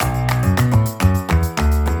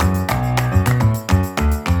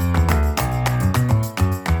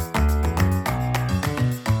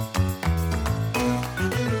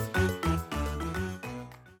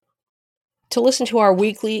To listen to our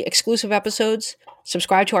weekly exclusive episodes,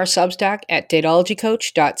 subscribe to our Substack at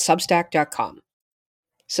datologycoach.substack.com.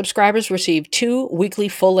 Subscribers receive 2 weekly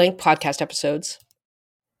full-length podcast episodes,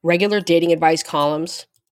 regular dating advice columns,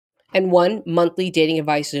 and 1 monthly dating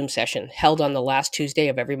advice Zoom session held on the last Tuesday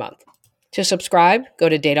of every month. To subscribe, go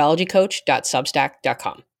to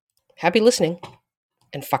datologycoach.substack.com. Happy listening,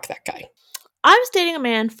 and fuck that guy. I was dating a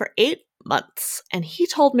man for 8 months, and he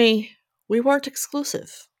told me we weren't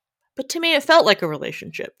exclusive. But to me, it felt like a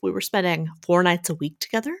relationship. We were spending 4 nights a week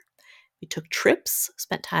together. We took trips,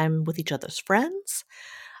 spent time with each other's friends.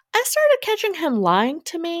 I started catching him lying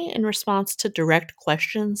to me in response to direct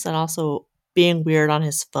questions and also being weird on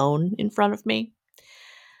his phone in front of me.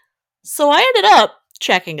 So I ended up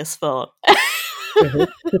checking his phone. I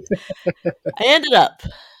ended up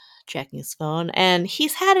checking his phone, and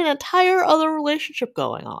he's had an entire other relationship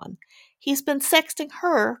going on. He's been sexting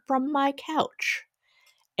her from my couch.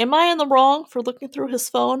 Am I in the wrong for looking through his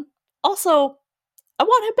phone? Also, I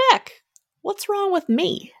want him back. What's wrong with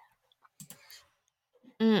me?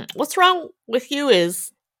 What's wrong with you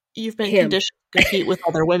is you've been conditioned to compete with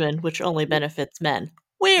other women, which only benefits men.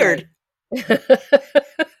 Weird. Right.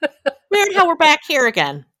 Weird how we're back here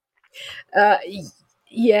again.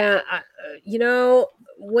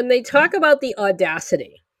 When they talk about the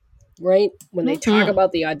audacity, right? When they talk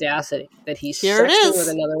about the audacity that he's sexting with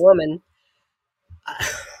another woman,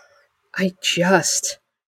 I just,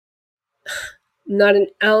 not an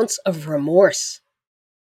ounce of remorse.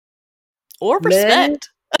 Or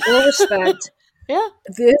respect. Or respect. Yeah.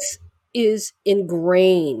 This is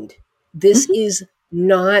ingrained. This is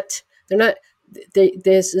not,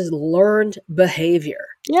 this is learned behavior.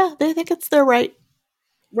 Yeah, they think it's their right.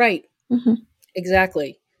 Right. Mm-hmm.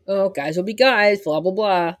 Exactly. Oh, guys will be guys, blah, blah,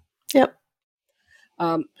 blah. Yep.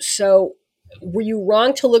 So, were you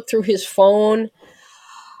wrong to look through his phone?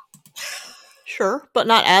 Sure, but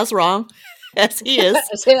not as wrong as he is.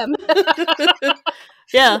 As him.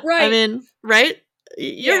 Yeah, right. I mean, right?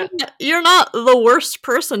 You're not the worst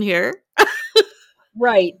person here.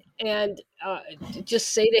 Right. And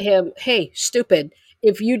just say to him, hey, stupid,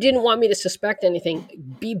 if you didn't want me to suspect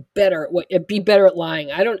anything, be better at lying.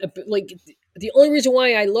 I don't, like, the only reason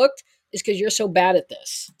why I looked is because you're so bad at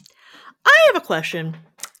this. I have a question.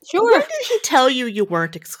 Sure. When did he tell you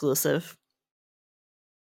weren't exclusive?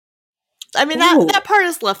 I mean, that part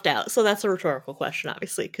is left out, so that's a rhetorical question,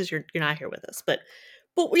 obviously, because you're not here with us. But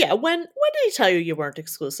yeah, when did he tell you weren't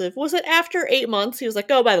exclusive? Was it after 8 months? He was like,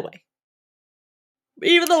 oh, by the way,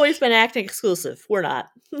 even though he's been acting exclusive, we're not.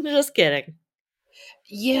 Just kidding.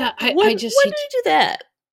 Yeah, when did he do that?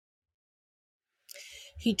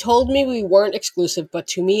 He told me we weren't exclusive, but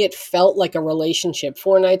to me it felt like a relationship.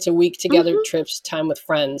 4 nights a week together, trips, time with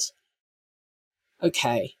friends.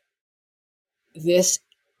 Okay. This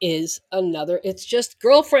is it's just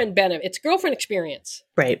girlfriend benefit. It's girlfriend experience.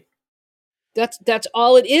 Right. That's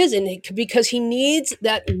all it is, and because he needs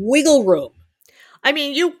that wiggle room. I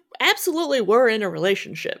mean, you absolutely were in a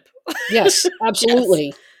relationship. Yes,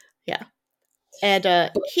 absolutely. Yes. Yeah.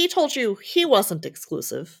 And he told you he wasn't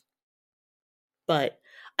exclusive. But,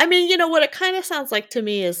 I mean, you know, what it kind of sounds like to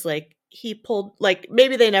me is like he pulled, like,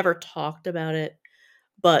 maybe they never talked about it,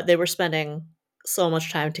 but they were spending so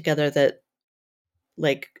much time together that,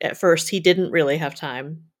 like, at first he didn't really have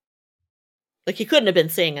time. Like, he couldn't have been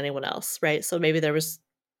seeing anyone else, right? So maybe there was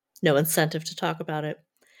no incentive to talk about it.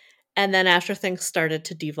 And then after things started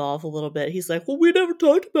to devolve a little bit, he's like, well, we never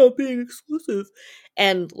talked about being exclusive.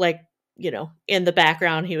 And, like, you know, in the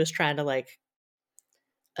background, he was trying to, like,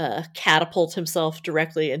 catapult himself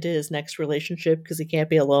directly into his next relationship because he can't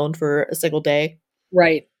be alone for a single day.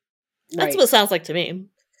 Right. That's what it sounds like to me.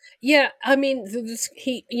 Yeah, I mean,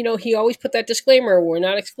 he always put that disclaimer, we're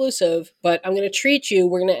not exclusive, but I'm going to treat you,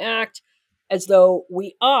 we're going to act as though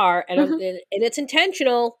we are, and and it's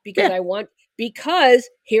intentional because because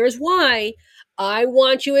here's why. I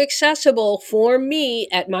want you accessible for me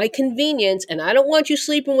at my convenience, and I don't want you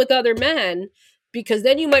sleeping with other men, because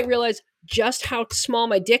then you might realize just how small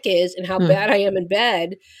my dick is and how bad I am in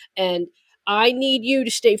bed, and I need you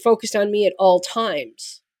to stay focused on me at all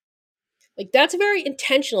times. Like, that's very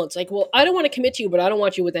intentional. It's like, well, I don't want to commit to you, but I don't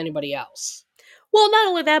want you with anybody else. Well, not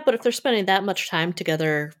only that, but if they're spending that much time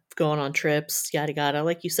together, going on trips, yada yada,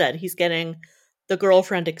 like you said, he's getting the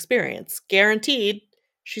girlfriend experience. Guaranteed.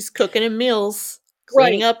 She's cooking him meals,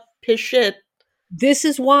 cleaning up his shit. This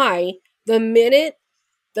is why the minute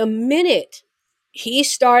he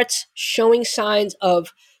starts showing signs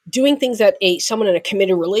of doing things that someone in a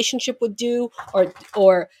committed relationship would do,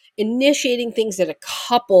 or initiating things that a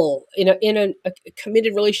couple in a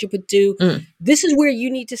committed relationship would do, this is where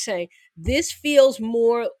you need to say, this feels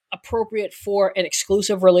more appropriate for an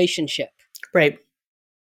exclusive relationship. Right.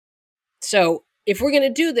 So if we're going to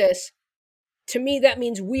do this, to me, that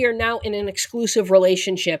means we are now in an exclusive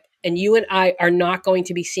relationship and you and I are not going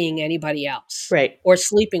to be seeing anybody else. Right. Or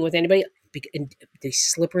sleeping with anybody. And these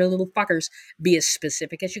slippery little fuckers, be as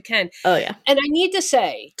specific as you can. Oh, yeah. And I need to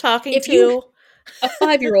say, talking if to you, a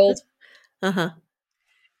 5-year-old,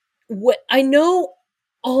 what I know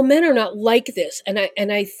all men are not like this. And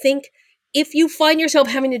I think if you find yourself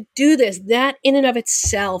having to do this, that in and of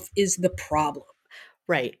itself is the problem.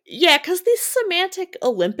 Right. Yeah, because these semantic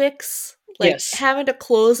Olympics, like Yes. having to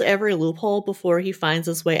close every loophole before he finds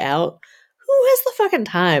his way out, who has the fucking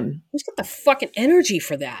time? Who's got the fucking energy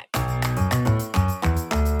for that?